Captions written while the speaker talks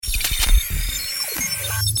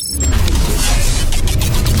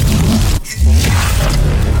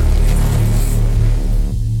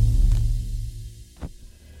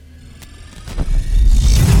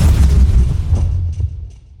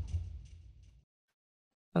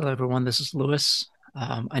Hello, everyone. This is Lewis.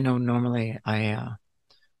 I know normally I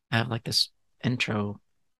have like this intro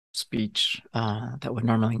speech that would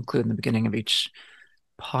normally include in the beginning of each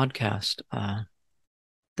podcast.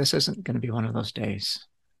 This isn't going to be one of those days,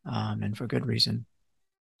 and for good reason.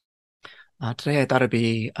 Today, I thought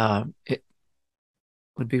it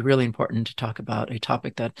would be really important to talk about a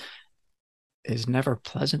topic that is never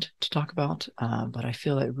pleasant to talk about, but I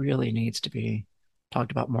feel it really needs to be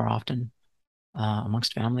talked about more often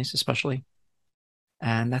amongst families, especially.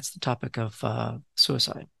 And that's the topic of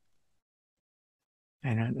suicide.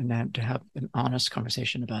 And to have an honest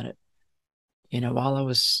conversation about it. While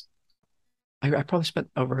I probably spent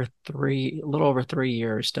a little over 3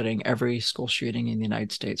 years studying every school shooting in the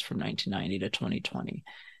United States from 1990 to 2020.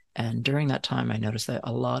 And during that time, I noticed that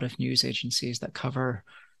a lot of news agencies that cover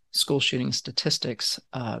school shooting statistics,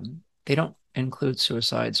 they don't include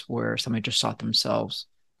suicides where somebody just shot themselves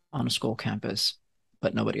on a school campus,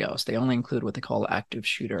 but nobody else. They only include what they call active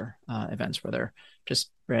shooter events, where they're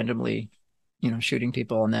just randomly, shooting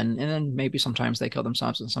people, and then maybe sometimes they kill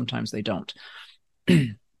themselves, and sometimes they don't.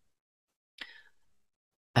 I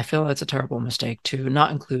feel it's a terrible mistake to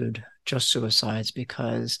not include just suicides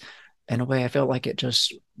because, in a way, I feel like it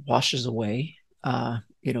just washes away,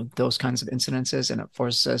 those kinds of incidences, and it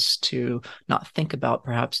forces us to not think about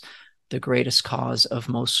perhaps the greatest cause of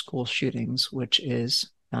most school shootings, which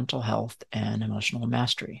is mental health and emotional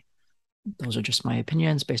mastery. Those are just my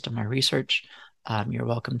opinions based on my research. You're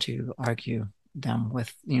welcome to argue them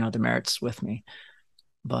with, the merits with me.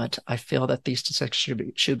 But I feel that these statistics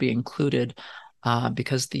should be included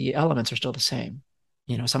because the elements are still the same.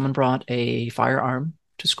 Someone brought a firearm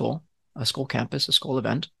to school, a school campus, a school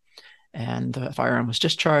event, and the firearm was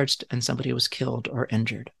discharged and somebody was killed or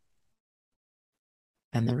injured.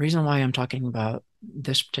 And the reason why I'm talking about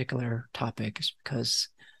this particular topic is because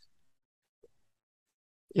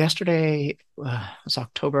yesterday was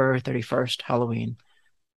October 31st, Halloween,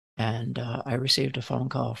 and I received a phone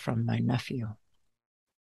call from my nephew.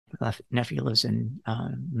 My nephew lives in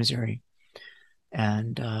Missouri,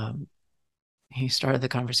 and he started the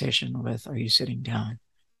conversation with, "Are you sitting down?"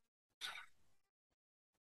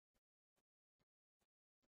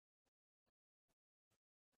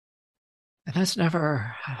 And that's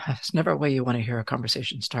never a way you want to hear a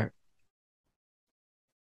conversation start.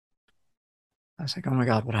 I was like, "Oh my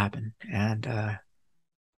God, what happened?" And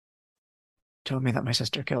told me that my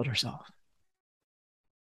sister killed herself.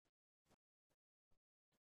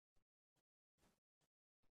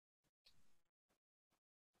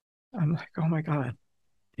 I'm like, "Oh my God,"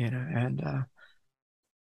 and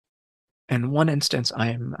in one instance,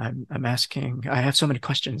 I'm asking. I have so many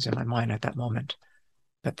questions in my mind at that moment.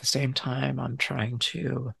 But at the same time, I'm trying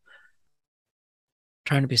to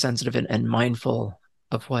be sensitive and mindful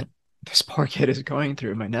of what this poor kid is going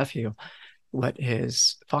through, my nephew, what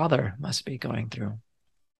his father must be going through.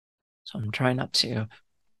 So I'm trying not to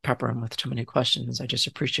pepper him with too many questions. I just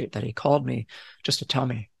appreciate that he called me just to tell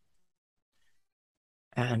me.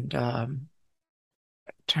 And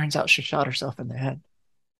turns out she shot herself in the head.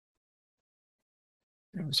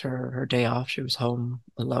 It was her day off. She was home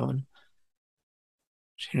alone.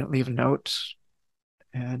 She didn't leave a note.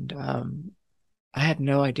 And I had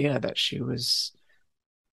no idea that she was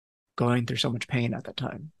going through so much pain at that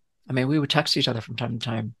time. I mean, we would text each other from time to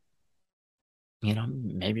time,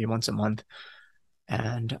 maybe once a month.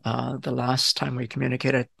 And the last time we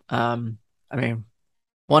communicated, I mean,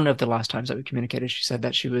 one of the last times that we communicated, she said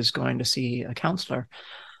that she was going to see a counselor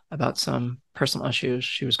about some personal issues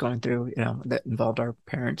she was going through, that involved our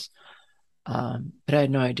parents. But I had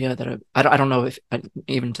no idea that I don't know if,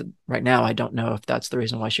 even to right now, I don't know if that's the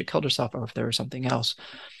reason why she killed herself or if there was something else.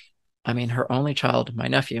 I mean, her only child, my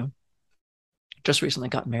nephew, just recently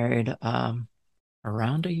got married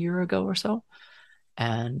around a year ago or so,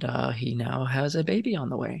 and he now has a baby on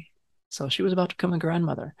the way. So she was about to become a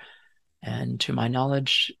grandmother. And to my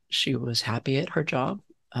knowledge, she was happy at her job.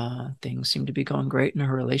 Things seemed to be going great in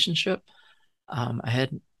her relationship. I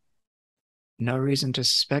had no reason to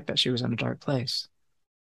suspect that she was in a dark place.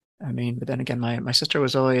 I mean, but then again, my sister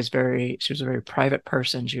was always she was a very private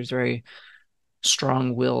person. She was a very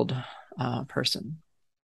strong-willed person,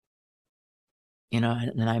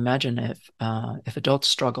 and I imagine if adults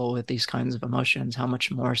struggle with these kinds of emotions, how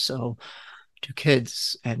much more so do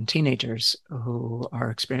kids and teenagers who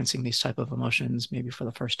are experiencing these type of emotions maybe for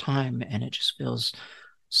the first time, and it just feels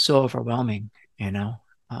so overwhelming, you know.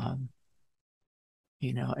 Um,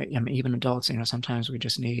 I mean, even adults, sometimes we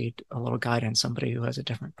just need a little guidance, somebody who has a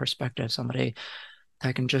different perspective, somebody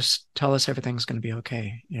that can just tell us everything's going to be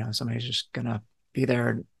okay. Somebody's just going to be there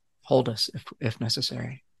and hold us if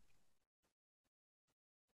necessary.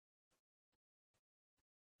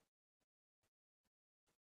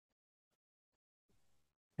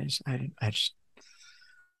 I just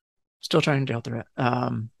still trying to deal through it.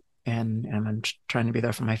 And I'm trying to be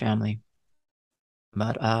there for my family.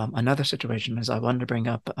 But another situation is I wanted to bring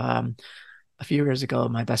up a few years ago,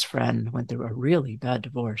 my best friend went through a really bad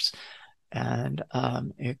divorce, and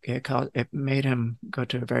it made him go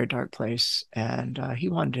to a very dark place, and he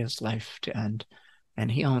wanted his life to end,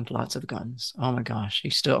 and he owned lots of guns. Oh my gosh, he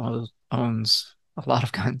still owns a lot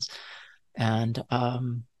of guns, and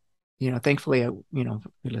thankfully, we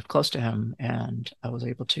lived close to him, and I was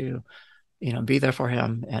able to, be there for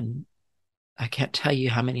him, and I can't tell you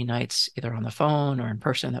how many nights, either on the phone or in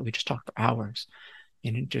person, that we just talked for hours,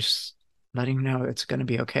 just letting him know it's going to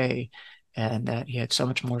be okay, and that he had so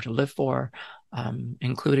much more to live for,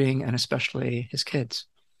 including and especially his kids,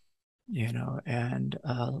 and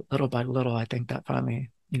little by little, I think that finally,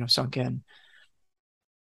 sunk in.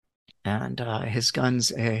 And his guns,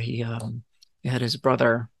 he had his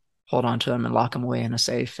brother hold on to them and lock him away in a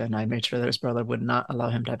safe. And I made sure that his brother would not allow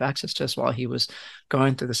him to have access to us while he was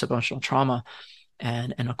going through this emotional trauma.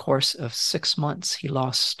 And in a course of 6 months, he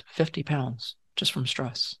lost 50 pounds just from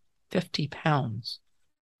stress. 50 pounds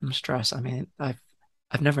from stress. I mean, I've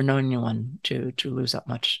never known anyone to lose that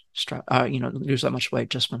much stress, lose that much weight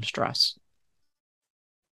just from stress.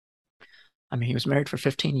 I mean, he was married for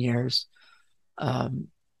 15 years. Um,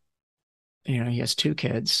 he has two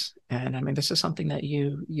kids, and I mean, this is something that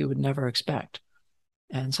you would never expect.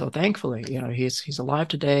 And so, thankfully, he's alive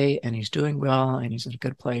today, and he's doing well, and he's in a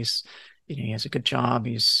good place. He has a good job.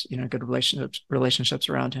 He's good relationships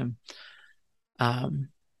around him. Um,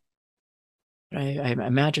 I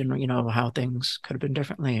imagine, how things could have been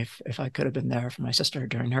differently if I could have been there for my sister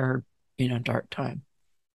during her, dark time.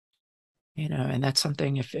 And that's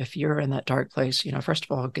something, if you're in that dark place, first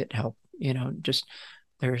of all, get help. Just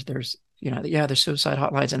there's yeah, there's suicide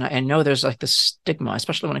hotlines, and I know there's like this stigma,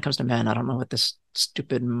 especially when it comes to men. I don't know what this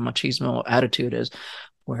stupid machismo attitude is,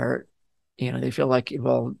 where they feel like,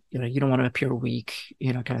 well, you don't want to appear weak,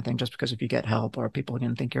 kind of thing, just because if you get help, or people are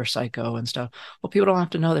going to think you're psycho and stuff. Well, people don't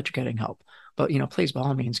have to know that you're getting help, but please, by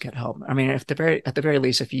all means, get help. I mean, if at the very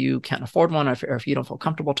least, if you can't afford one, or if you don't feel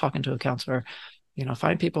comfortable talking to a counselor,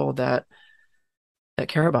 find people that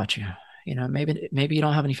care about you. Maybe you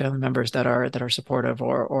don't have any family members that are supportive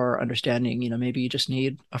or understanding. Maybe you just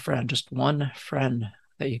need a friend, just one friend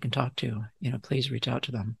that you can talk to. Please reach out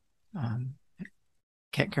to them. Um,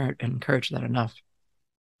 can't encourage that enough.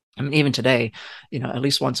 I mean, even today, at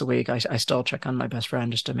least once a week, I still check on my best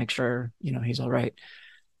friend just to make sure, he's all right.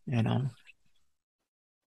 You know,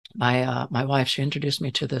 my wife, she introduced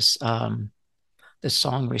me to this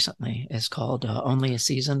song recently. Is called "Only a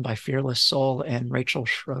Season" by Fearless Soul and Rachel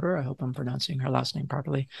Schroeder. I hope I'm pronouncing her last name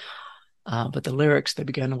properly. But the lyrics, they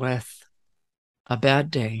begin with, "A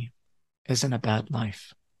bad day isn't a bad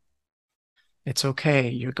life. It's okay.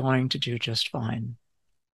 You're going to do just fine.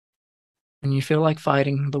 When you feel like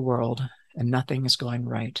fighting the world and nothing is going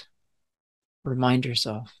right, remind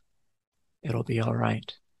yourself it'll be all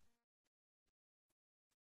right."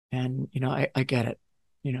 And I get it.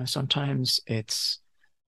 Sometimes it's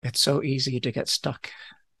so easy to get stuck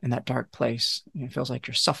in that dark place. It feels like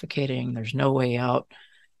you're suffocating. There's no way out,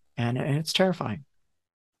 and it's terrifying.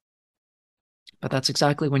 But that's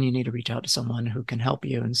exactly when you need to reach out to someone who can help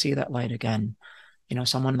you and see that light again.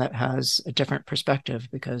 Someone that has a different perspective,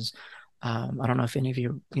 because I don't know if any of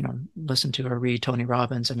you, listen to or read Tony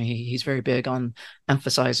Robbins. I mean, he's very big on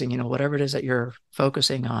emphasizing, whatever it is that you're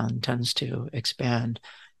focusing on tends to expand.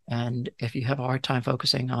 And if you have a hard time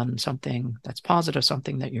focusing on something that's positive,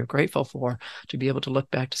 something that you're grateful for, to be able to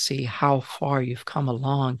look back to see how far you've come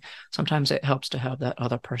along, sometimes it helps to have that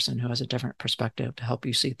other person who has a different perspective to help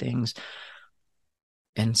you see things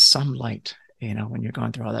in some light, when you're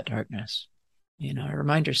going through all that darkness.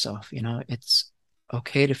 Remind yourself, it's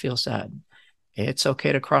okay to feel sad. It's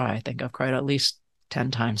okay to cry. I think I've cried at least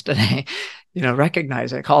 10 times today.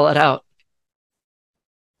 Recognize it, call it out.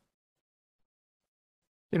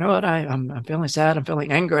 You know what? I'm feeling sad. I'm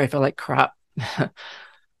feeling angry. I feel like crap.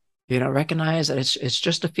 Recognize that it's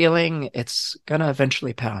just a feeling. It's gonna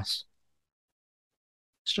eventually pass.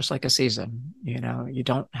 It's just like a season. You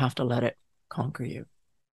don't have to let it conquer you.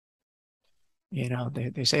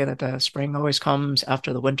 They say that the spring always comes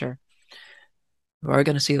after the winter. We're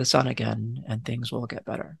going to see the sun again, and things will get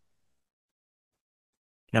better.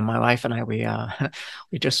 My wife and I,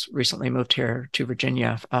 we just recently moved here to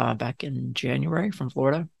Virginia back in January from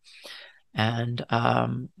Florida, and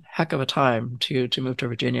heck of a time to move to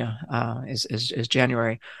Virginia is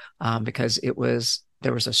January, because there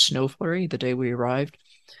was a snow flurry the day we arrived,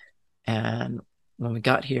 and when we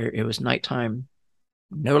got here, it was nighttime,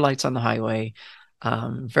 no lights on the highway.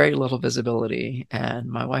 very little visibility, and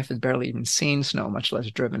my wife has barely even seen snow, much less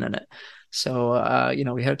driven in it. So,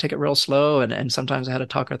 we had to take it real slow, and sometimes I had to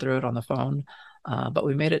talk her through it on the phone. But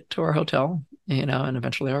we made it to our hotel, and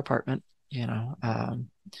eventually our apartment, you know.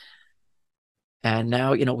 And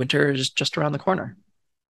now, winter is just around the corner.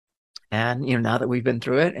 And, now that we've been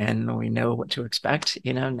through it and we know what to expect,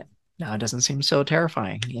 now it doesn't seem so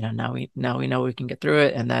terrifying. Now we know we can get through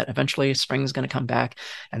it, and that eventually spring's going to come back,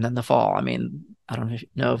 and then the fall. I mean, I don't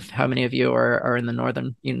know how many of you are in the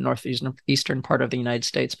northern, northeastern eastern part of the United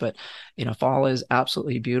States, but fall is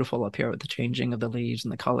absolutely beautiful up here with the changing of the leaves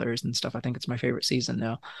and the colors and stuff. I think it's my favorite season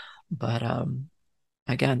now. But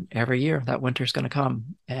again, every year that winter's going to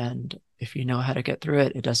come. And if you know how to get through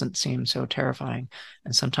it, it doesn't seem so terrifying.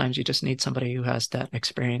 And sometimes you just need somebody who has that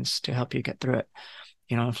experience to help you get through it.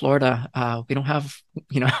 In Florida, we don't have,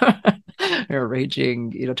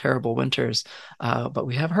 raging, terrible winters, but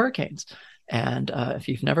we have hurricanes. And if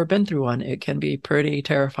you've never been through one, it can be pretty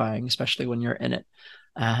terrifying, especially when you're in it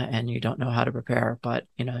and you don't know how to prepare. But,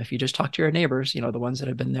 if you just talk to your neighbors, the ones that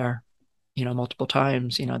have been there multiple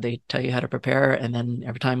times, they tell you how to prepare. And then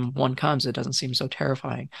every time one comes, it doesn't seem so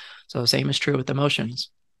terrifying. So the same is true with emotions.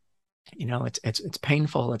 It's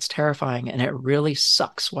painful, it's terrifying, and it really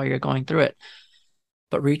sucks while you're going through it.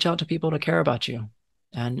 But reach out to people to care about you.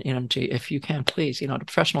 And, if you can, please, to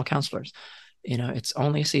professional counselors. It's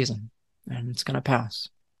only a season and it's going to pass.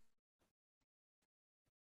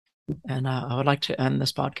 And I would like to end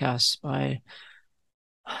this podcast by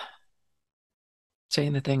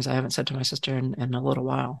saying the things I haven't said to my sister in a little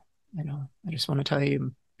while. I just want to tell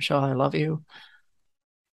you, Michelle, I love you.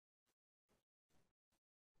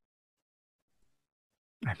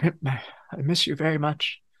 I miss you very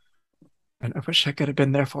much. And I wish I could have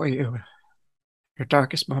been there for you, your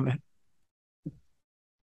darkest moment.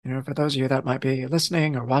 For those of you that might be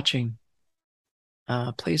listening or watching,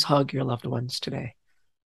 please hug your loved ones today.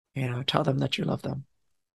 Tell them that you love them,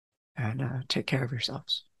 and take care of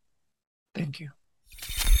yourselves. Thank you.